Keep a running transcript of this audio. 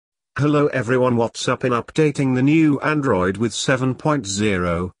Hello everyone, what's up? In updating the new Android with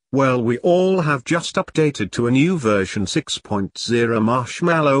 7.0, well, we all have just updated to a new version 6.0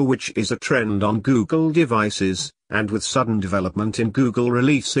 Marshmallow, which is a trend on Google devices, and with sudden development in Google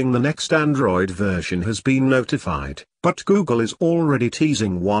releasing the next Android version has been notified, but Google is already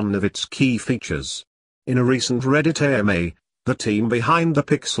teasing one of its key features. In a recent Reddit AMA, the team behind the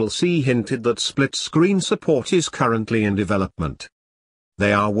Pixel C hinted that split screen support is currently in development.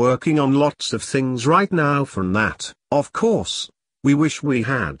 They are working on lots of things right now from that, of course. We wish we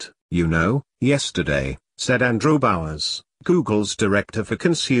had, yesterday, said Andrew Bowers, Google's director for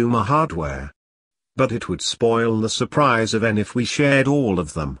consumer hardware. But it would spoil the surprise event if we shared all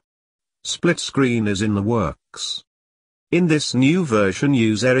of them. Split screen is in the works. In this new version,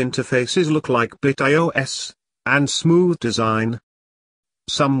 user interfaces look like BitOS, and smooth design.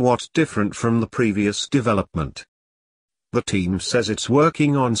 Somewhat different from the previous development. The team says it's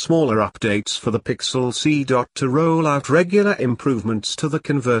working on smaller updates for the Pixel C. To roll out regular improvements to the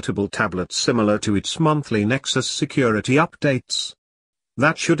convertible tablet similar to its monthly Nexus security updates.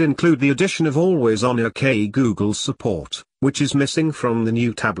 That should include the addition of always-on OK Google support, which is missing from the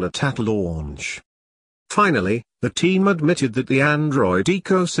new tablet at launch. Finally, the team admitted that the Android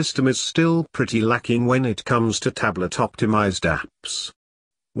ecosystem is still pretty lacking when it comes to tablet-optimized apps.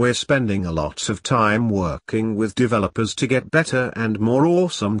 We're spending a lot of time working with developers to get better and more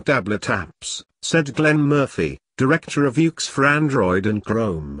awesome tablet apps, said Glenn Murphy, director of UX for Android and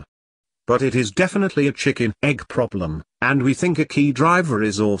Chrome. But it is definitely a chicken-egg problem, and we think a key driver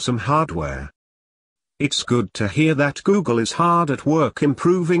is awesome hardware. It's good to hear that Google is hard at work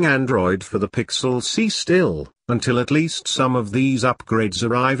improving Android for the Pixel C still. Until at least some of these upgrades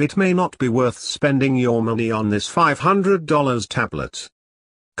arrive, it may not be worth spending your money on this $500 tablet.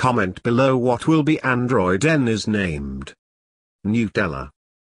 Comment below what will be Android N is named. Nutella,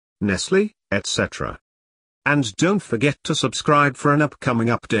 Nestle, etc. And don't forget to subscribe for an upcoming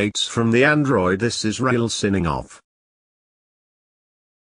updates from the Android. This is Rail signing off.